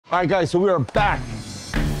All right, guys, so we are back.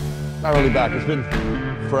 Not really back, it's been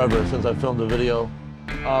forever since I filmed a video.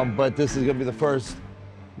 But this is gonna be the first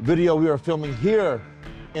video we are filming here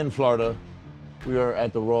in Florida. We are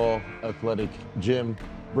at the Raw Athletic Gym,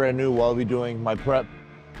 brand new, while I'll be doing my prep.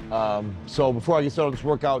 So before I get started on this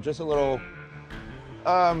workout, just a little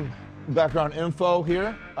background info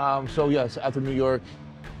here. So yes, after New York,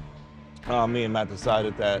 me and Matt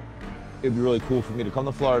decided that it'd be really cool for me to come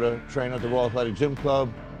to Florida, train at the Raw Athletic Gym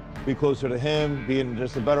Club, be closer to him, be in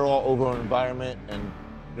just a better overall environment, and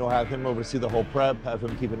have him oversee the whole prep, have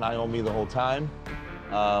him keep an eye on me the whole time.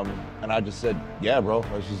 And I just said, yeah, bro,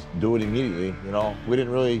 let's just do it immediately. We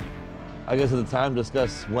didn't really, I guess at the time,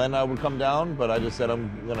 discuss when I would come down, but I just said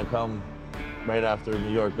I'm gonna come right after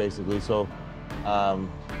New York, basically. So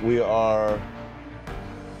we are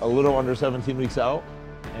a little under 17 weeks out,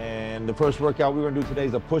 and the first workout we're gonna do today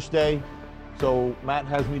is a push day. So Matt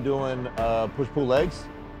has me doing push-pull legs.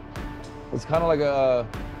 It's kind of like a,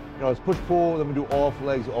 it's push-pull, then we do off,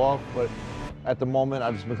 legs off, but at the moment,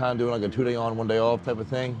 I've just been kind of doing like a 2-day on, 1-day off type of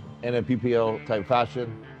thing in a PPL type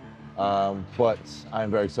fashion. But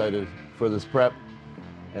I'm very excited for this prep.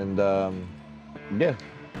 And yeah,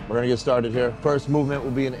 we're gonna get started here. First movement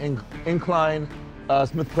will be an incline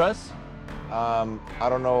Smith press. I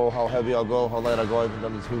don't know how heavy I'll go, how light I'll go. I haven't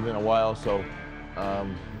done this movement in a while, so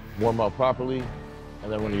warm up properly, and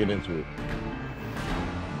then we're gonna get into it.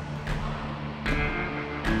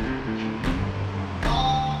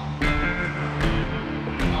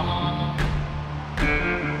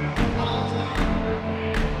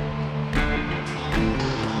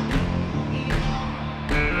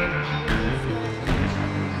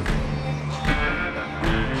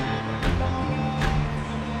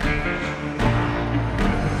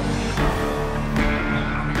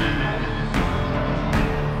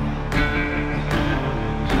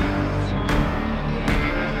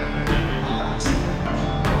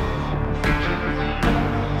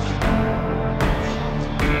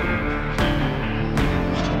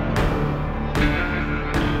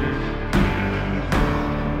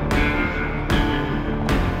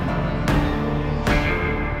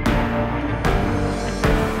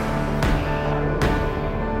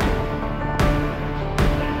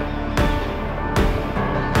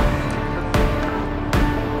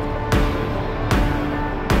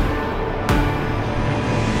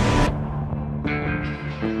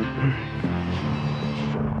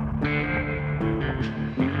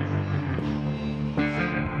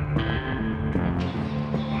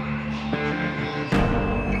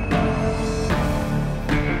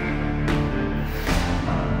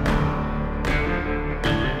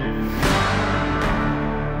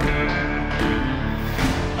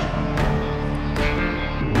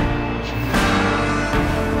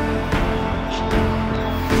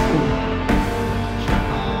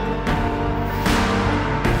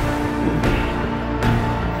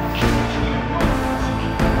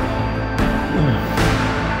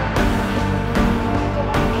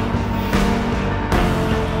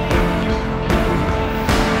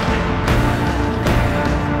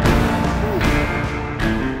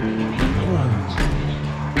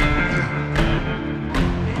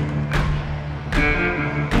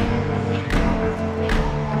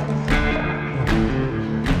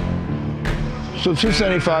 So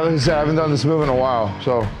 275, like I said, I haven't done this move in a while,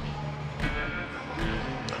 so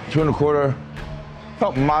 2.25,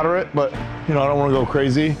 felt moderate, but I don't want to go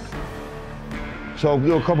crazy. So I'll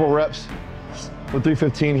do a couple reps with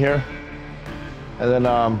 315 here, and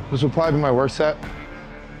then this will probably be my work set.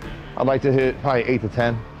 I'd like to hit probably 8 to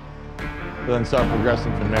 10, but then start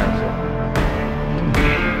progressing from there. So.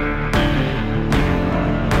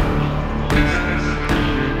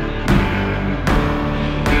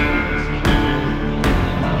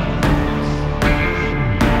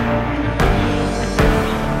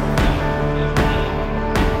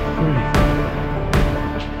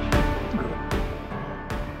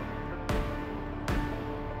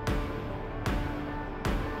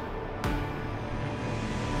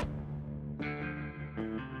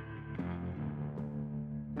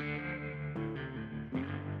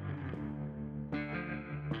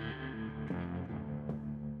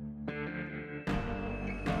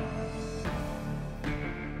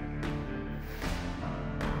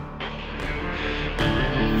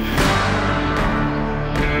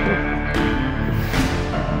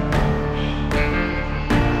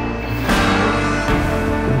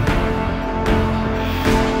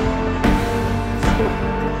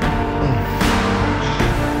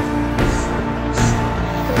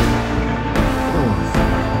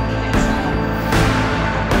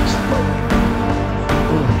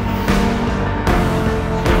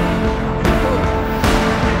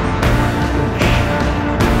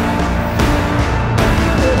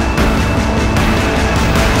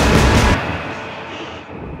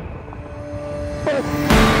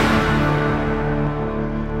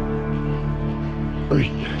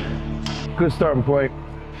 good starting point.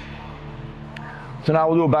 So now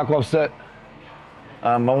we'll do a back off set.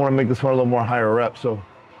 I want to make this one a little more higher rep, so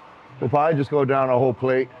we'll probably just go down a whole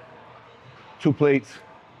plate, 2 plates,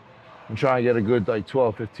 and try and get a good like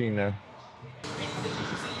 12, 15 there.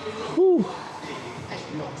 Whew.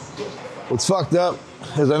 What's fucked up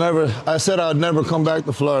is I said I'd never come back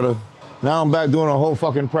to Florida. Now I'm back doing a whole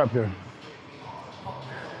fucking prep here.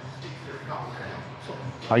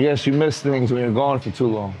 I guess you miss things when you're gone for too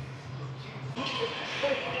long.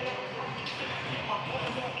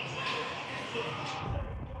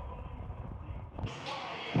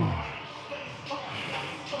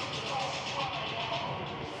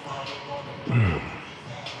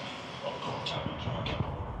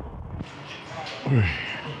 Ooh.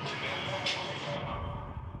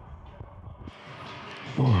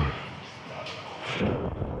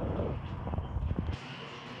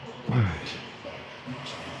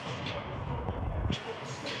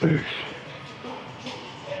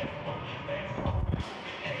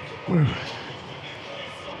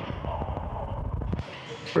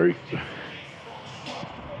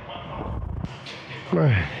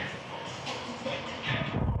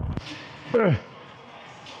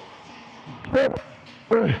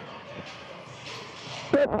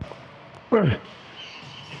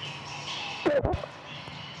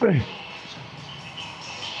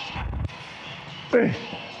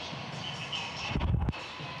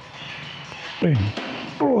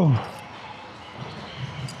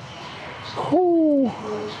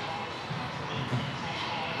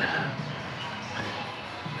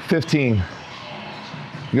 15.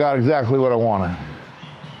 You got exactly what I wanted.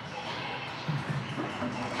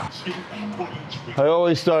 I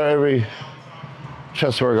always start every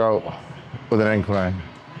chest workout with an incline.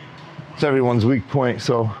 It's everyone's weak point,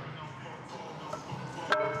 so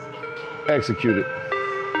execute it.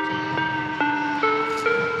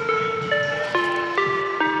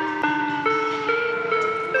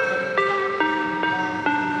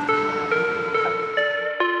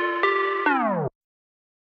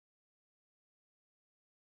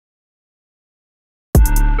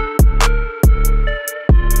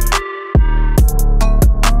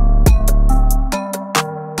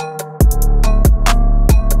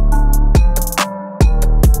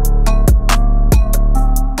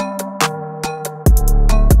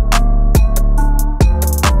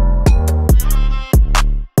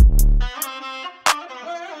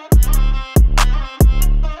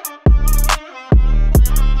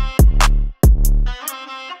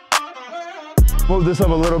 Move this up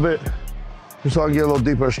a little bit just so I can get a little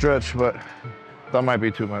deeper stretch, but that might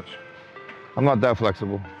be too much. I'm not that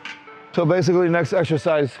flexible. So basically, next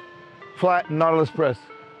exercise, flat Nautilus press.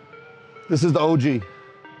 This is the OG.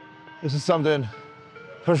 This is something,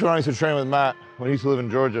 especially when I used to train with Matt, when he used to live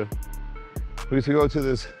in Georgia. We used to go to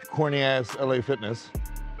this corny ass LA Fitness,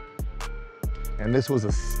 and this was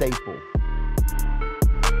a staple.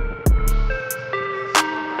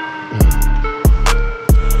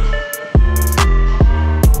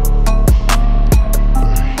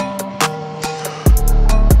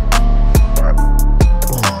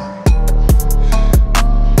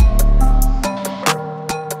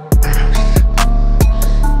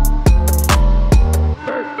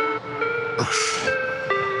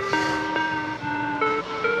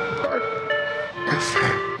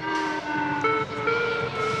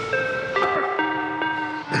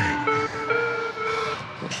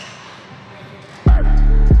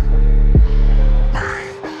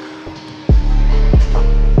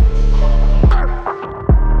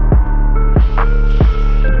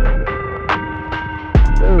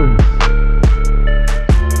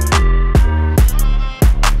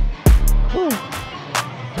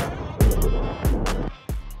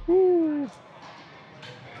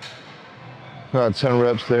 Got 10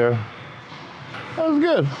 reps there. That was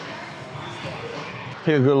good.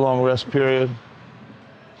 Take a good long rest period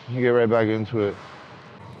and get right back into it.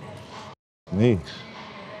 Knees.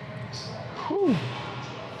 Whew.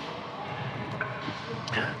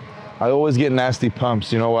 I always get nasty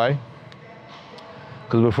pumps, you know why?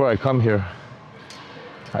 Because before I come here,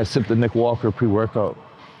 I sip the Nick Walker pre-workout.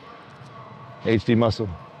 HD Muscle,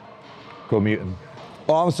 Code Mutant.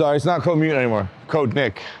 Oh, I'm sorry, it's not Code Mutant anymore, Code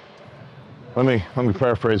Nick. Let me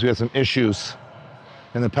paraphrase. We had some issues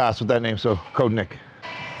in the past with that name, so Code Nick.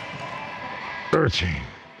 Urging.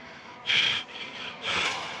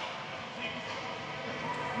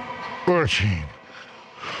 Urging.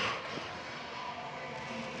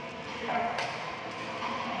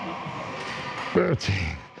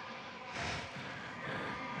 Urging.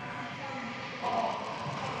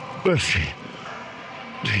 Urging.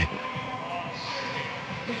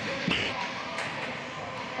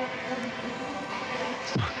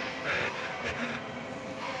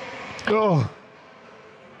 Oh.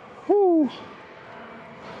 Whew.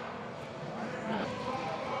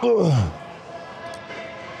 Ugh.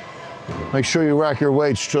 Make sure you rack your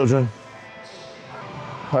weights, children.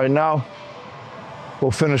 All right, now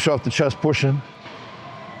we'll finish off the chest pushing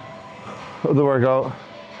of the workout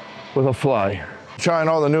with a fly. Trying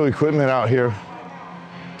all the new equipment out here.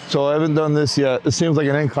 So I haven't done this yet. It seems like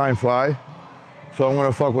an incline fly. So I'm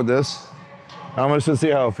gonna fuck with this. I'm just gonna see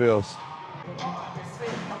how it feels.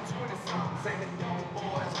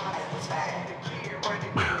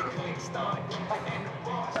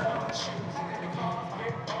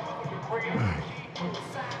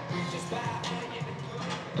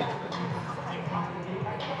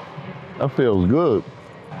 That feels good.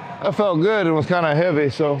 That felt good. It was kind of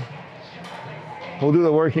heavy, so we'll do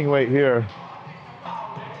the working weight here.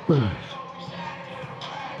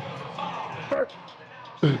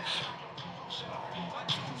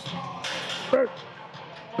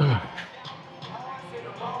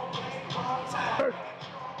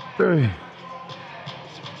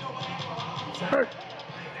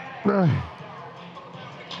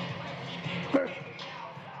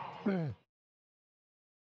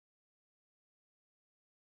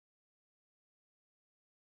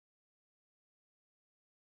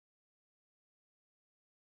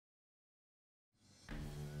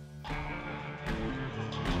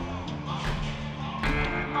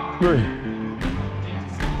 Three.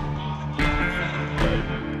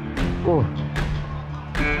 4.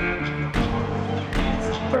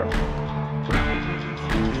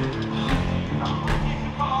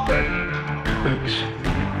 6.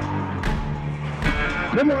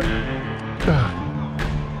 Come on.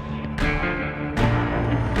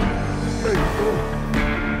 8.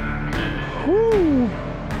 Woo.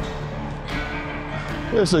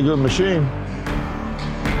 It's a good machine.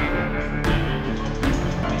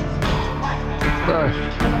 5.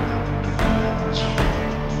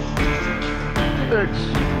 6.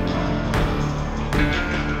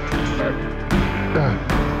 7.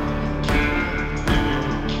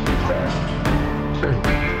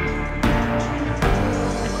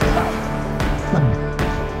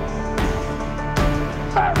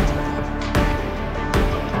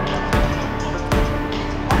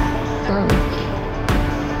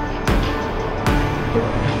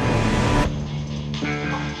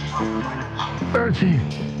 13.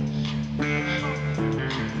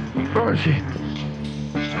 14.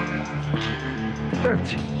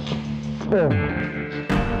 15.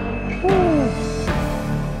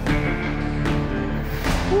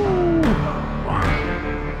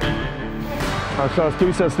 Alright, so it's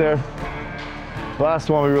 3 sets there. Last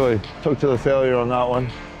one we really took to the failure on that one.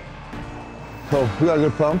 So we got a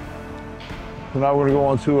good pump. So now we're gonna go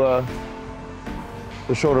on to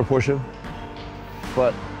the shoulder pushing.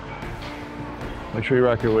 But make sure you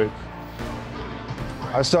rack your weights.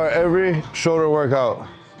 I start every shoulder workout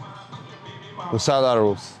with side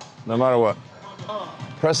laterals, no matter what.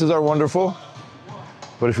 Presses are wonderful,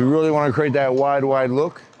 but if you really want to create that wide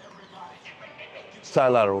look, side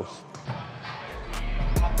laterals.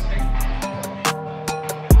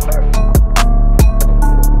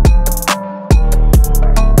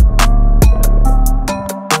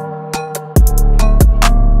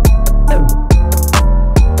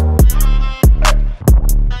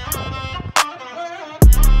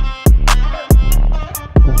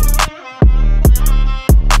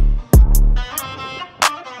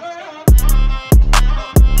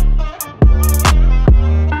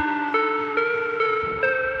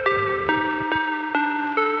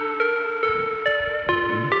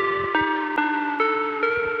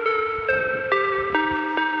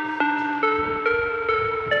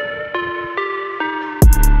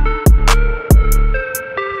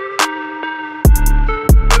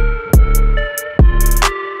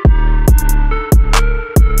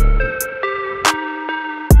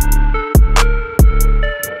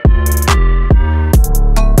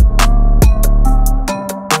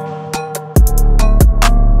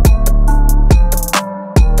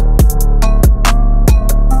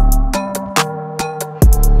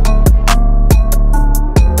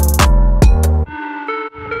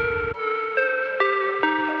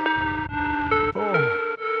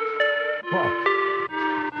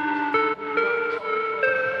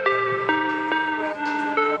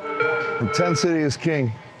 Intensity is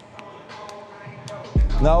king.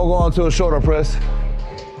 Now we'll go on to a shoulder press.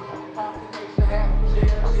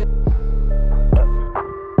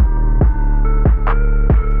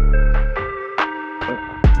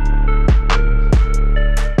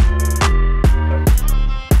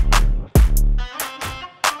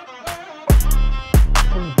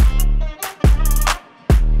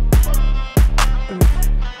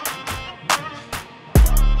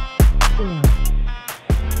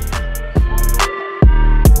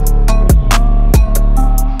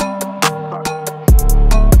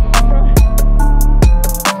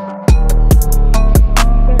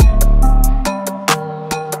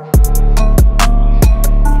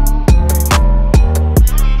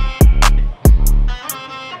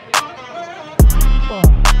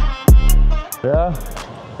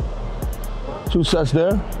 2 sets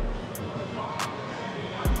there.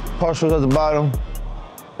 Partials at the bottom.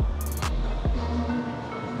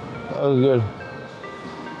 That was good.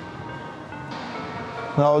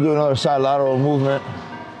 Now we'll do another side lateral movement.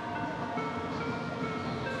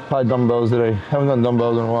 Probably dumbbells today. Haven't done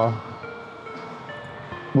dumbbells in a while.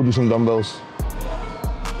 We'll do some dumbbells.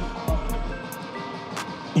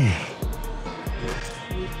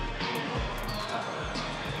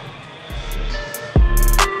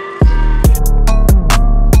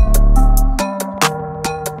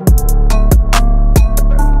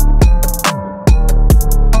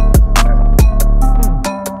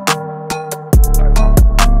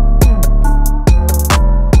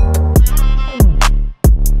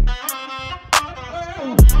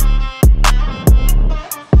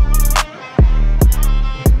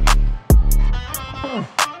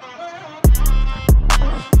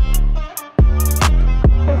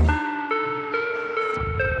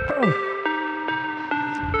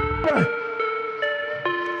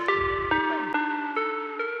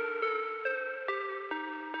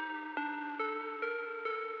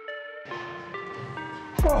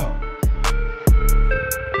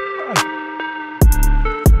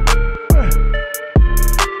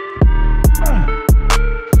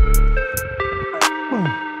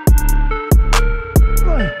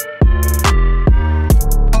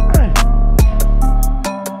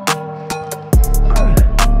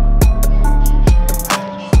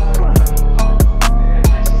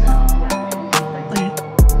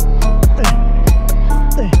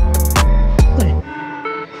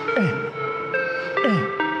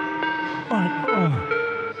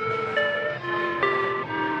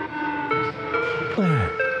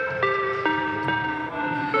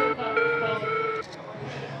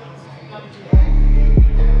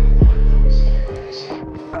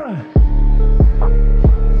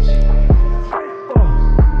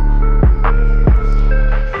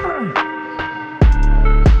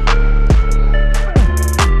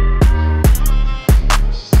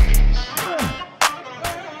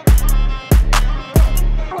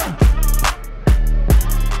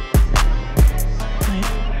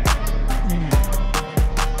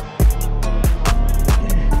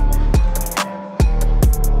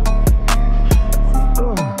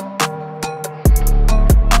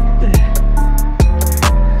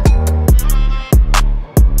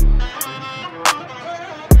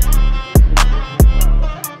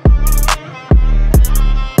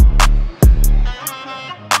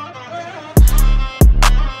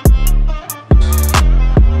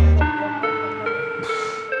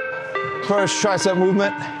 First tricep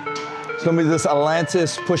movement, it's gonna be this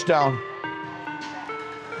Atlantis push down.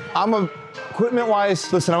 Equipment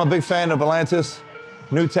wise, listen, I'm a big fan of Atlantis,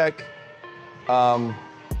 New Tech, and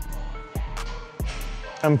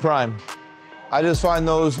Prime. I just find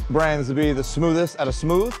those brands to be the smoothest at a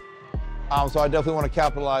smooth. So I definitely want to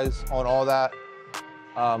capitalize on all that.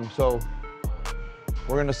 So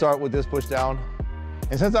we're gonna start with this push down.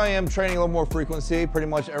 And since I am training a little more frequency, pretty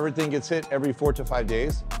much everything gets hit every 4 to 5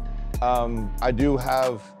 days. I do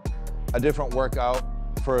have a different workout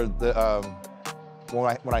for the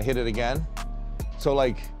when I hit it again. So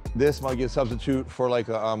like this might get a substitute for like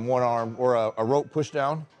a one arm or a rope push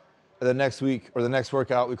down. And the next week or the next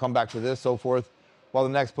workout, we come back to this, so forth. While the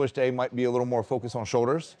next push day might be a little more focused on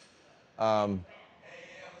shoulders.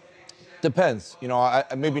 Depends, you know,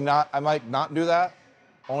 I might not do that,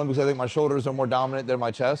 only because I think my shoulders are more dominant than my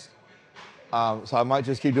chest. So I might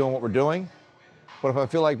just keep doing what we're doing. But if I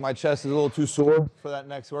feel like my chest is a little too sore for that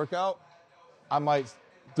next workout, I might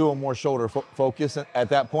do a more shoulder focus at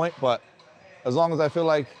that point. But as long as I feel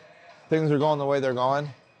like things are going the way they're going,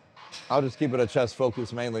 I'll just keep it a chest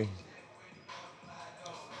focus mainly.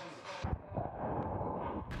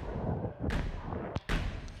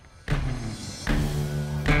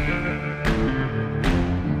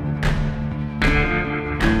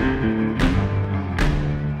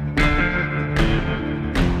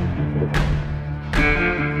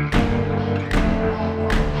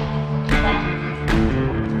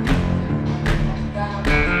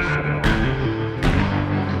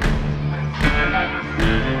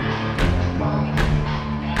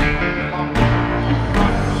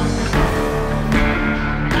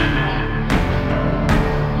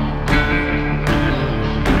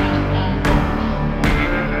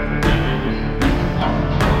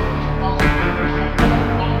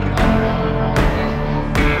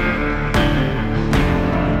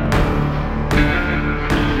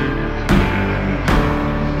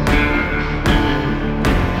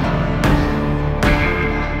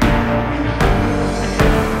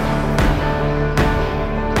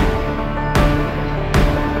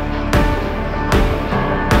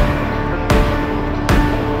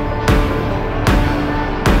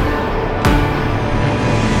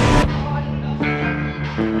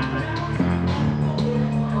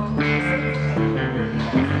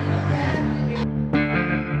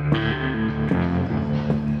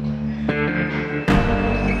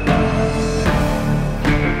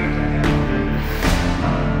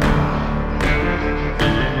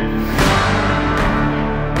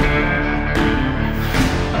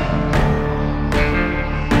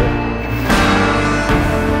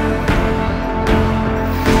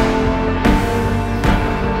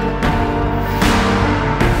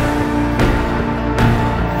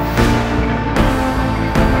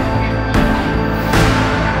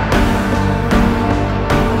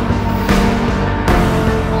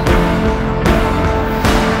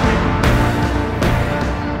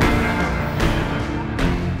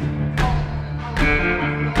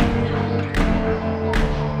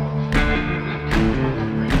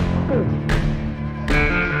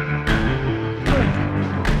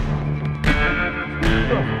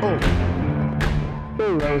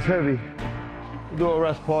 was heavy. Do a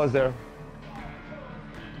rest pause there.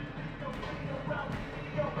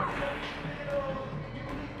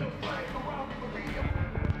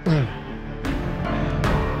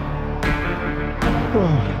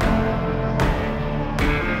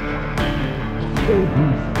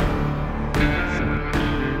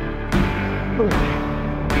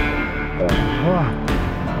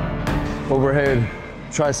 Overhead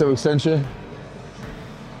tricep extension.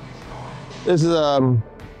 This is a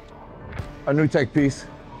new tech piece.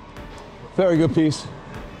 Very good piece.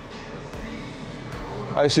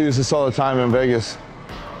 I used to use this all the time in Vegas.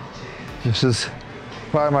 This is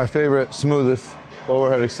probably my favorite, smoothest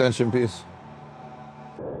overhead extension piece.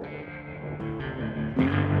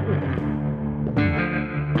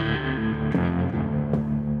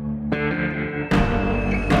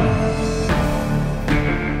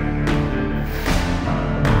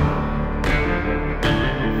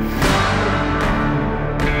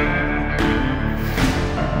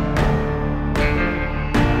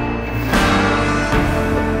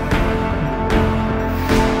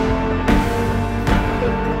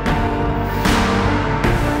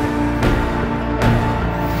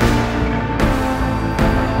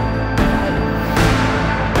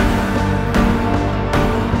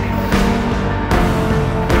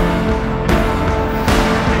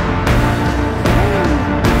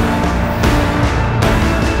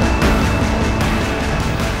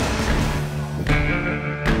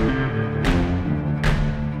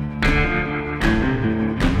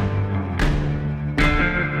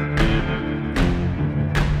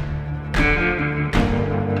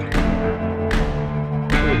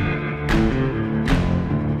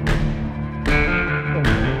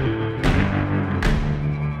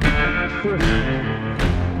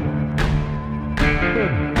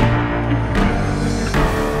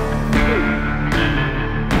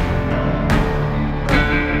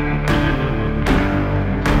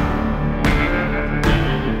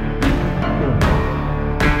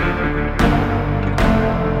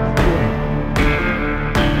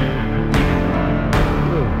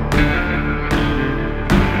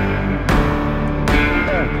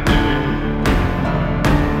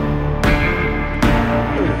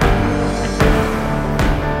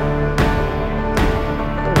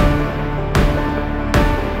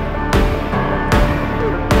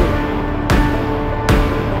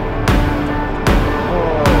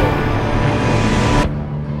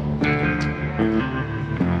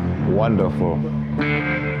 Wonderful.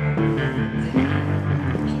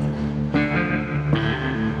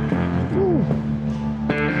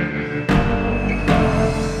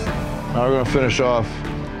 Now we're gonna finish off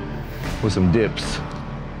with some dips.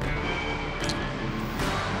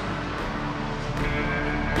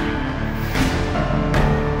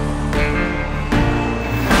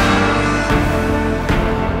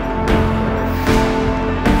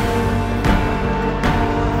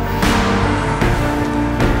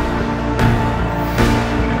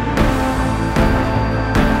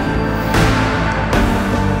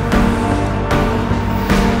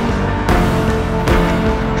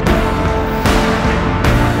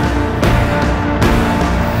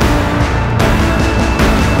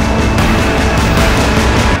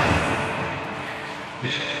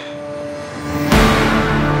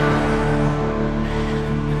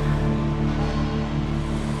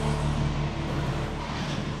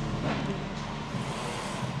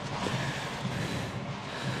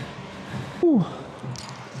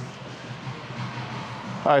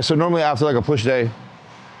 All right, so normally after like a push day,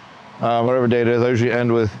 whatever day it is, I usually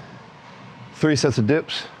end with 3 sets of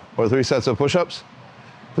dips or 3 sets of push-ups.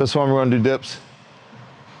 This one we're gonna do dips.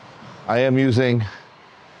 I am using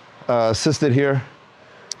assisted here,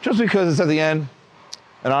 just because it's at the end.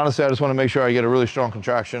 And honestly, I just wanna make sure I get a really strong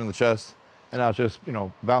contraction in the chest and not just, you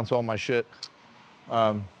know, bounce all my shit.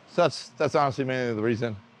 So that's honestly mainly the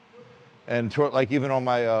reason. And like even on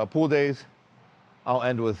my pool days, I'll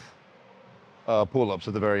end with pull-ups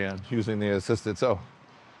at the very end using the assisted. So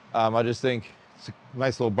I just think it's a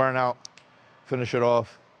nice little burnout, finish it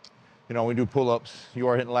off. You know, when we do pull-ups, you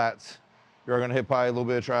are hitting lats. You're gonna hit probably a little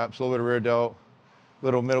bit of traps, a little bit of rear delt,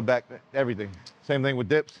 little middle back, everything. Same thing with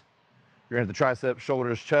dips. You're gonna hit the triceps,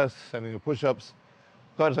 shoulders, chest, same thing with push-ups.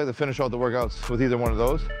 So I just like to finish off the workouts with either one of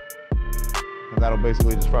those. And that'll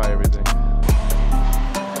basically just fry everything.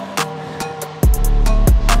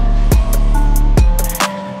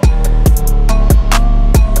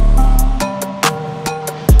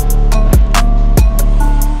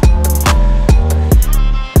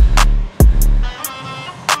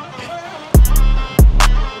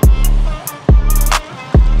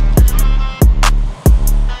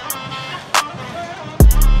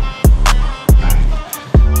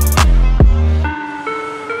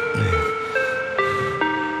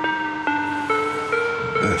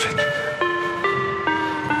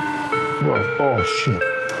 Whoa. Oh shit.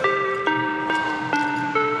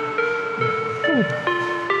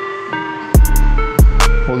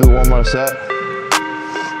 We'll do one more set,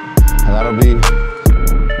 and that'll be it.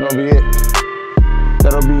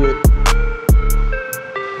 That'll be it.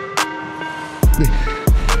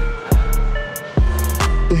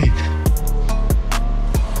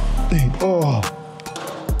 Oh.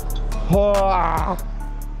 Oh.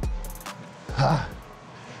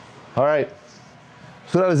 All right,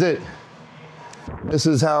 so that was it. This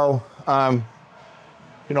is how,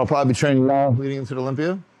 probably be training now leading into the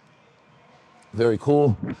Olympia. Very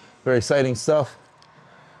cool, very exciting stuff.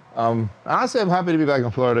 Honestly, I'm happy to be back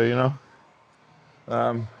in Florida,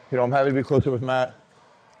 I'm happy to be closer with Matt,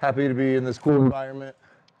 happy to be in this cool environment.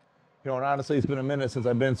 And honestly, it's been a minute since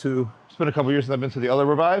it's been a couple years since I've been to the other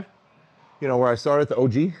Revive, where I started, the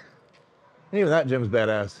OG. And even that gym's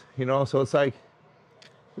badass, so it's like,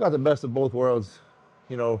 we got the best of both worlds.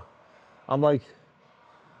 I'm like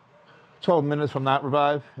 12 minutes from that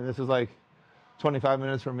Revive, and this is like 25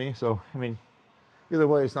 minutes from me. So, I mean, either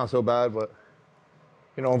way, it's not so bad, but,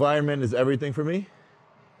 environment is everything for me.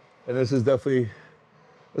 And this is definitely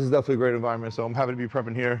a great environment. So I'm happy to be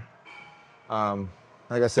prepping here.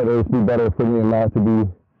 Like I said, it would be better for me and Matt to be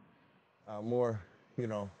more,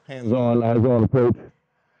 hands-on, eyes-on approach,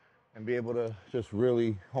 and be able to just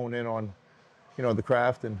really hone in on, the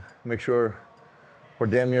craft and make sure we're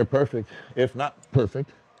damn near perfect, if not perfect.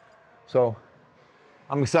 So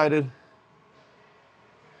I'm excited.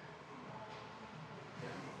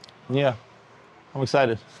 Yeah, I'm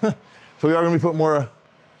excited. So we are gonna be putting more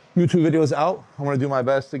YouTube videos out. I'm gonna do my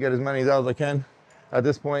best to get as many out as I can at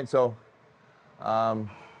this point. So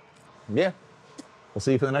yeah, we'll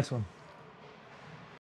see you for the next one.